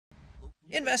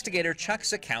Investigator Chuck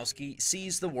Zukowsk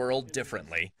sees the world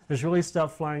differently. There's really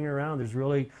stuff flying around. There's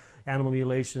really animal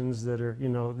mutilations that are,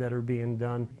 that are being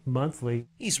done monthly.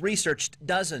 He's researched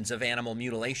dozens of animal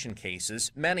mutilation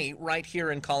cases, many right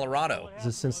here in Colorado.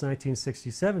 Since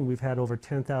 1967, we've had over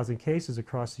 10,000 cases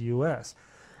across the U.S.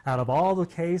 Out of all the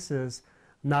cases,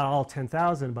 not all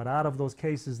 10,000, but out of those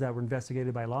cases that were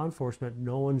investigated by law enforcement,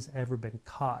 no one's ever been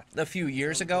caught. A few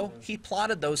years ago, he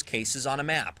plotted those cases on a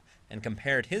map and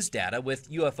compared his data with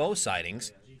UFO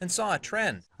sightings and saw a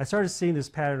trend. I started seeing this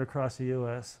pattern across the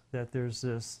U.S. that there's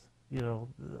this,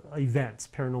 events,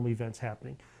 paranormal events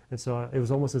happening. And so it was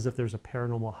almost as if there's a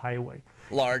paranormal highway.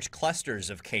 Large clusters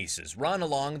of cases run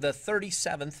along the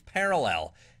 37th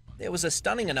parallel. It was a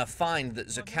stunning enough find that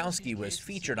Zukowsk was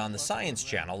featured on the Science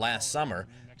Channel last summer,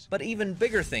 but even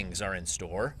bigger things are in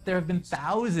store. There have been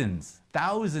thousands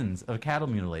of cattle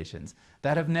mutilations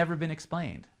that have never been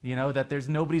explained, that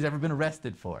nobody's ever been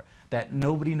arrested for, that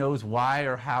nobody knows why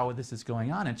or how this is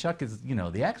going on, and Chuck is,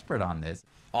 the expert on this.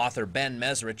 Author Ben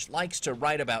Mesrich likes to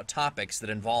write about topics that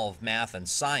involve math and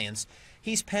science.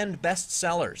 He's penned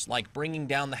bestsellers like Bringing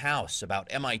Down the House, about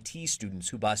MIT students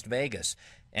who bust Vegas,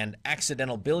 and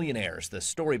Accidental Billionaires, the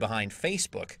story behind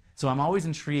Facebook. So I'm always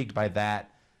intrigued by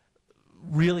that,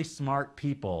 really smart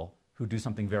people who do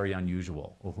something very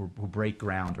unusual, or who break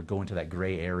ground or go into that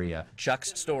gray area.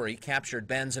 Chuck's story captured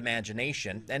Ben's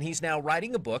imagination, and he's now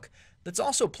writing a book that's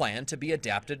also planned to be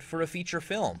adapted for a feature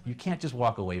film. You can't just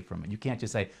walk away from it. You can't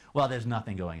just say, well, there's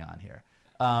nothing going on here.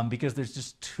 Because there's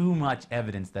just too much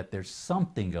evidence that there's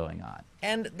something going on.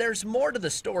 And there's more to the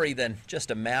story than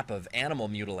just a map of animal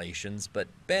mutilations, but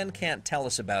Ben can't tell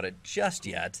us about it just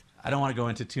yet. I don't want to go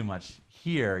into too much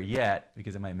here yet,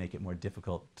 because it might make it more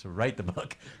difficult to write the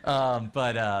book.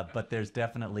 But there's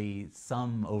definitely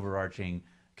some overarching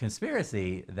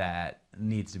conspiracy that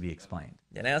needs to be explained.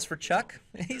 And as for Chuck,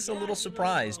 he's a little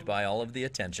surprised by all of the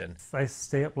attention. I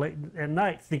stay up late at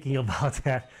night thinking about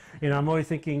that. I'm always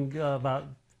thinking about,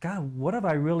 God, what have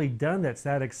I really done that's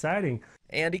that exciting?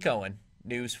 Andy Cohen,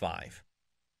 News 5.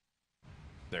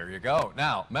 There you go.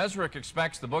 Now, Mesrich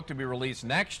expects the book to be released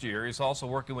next year. He's also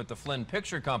working with the Flynn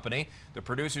Picture Company, the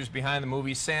producers behind the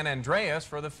movie San Andreas,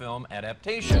 for the film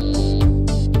adaptation.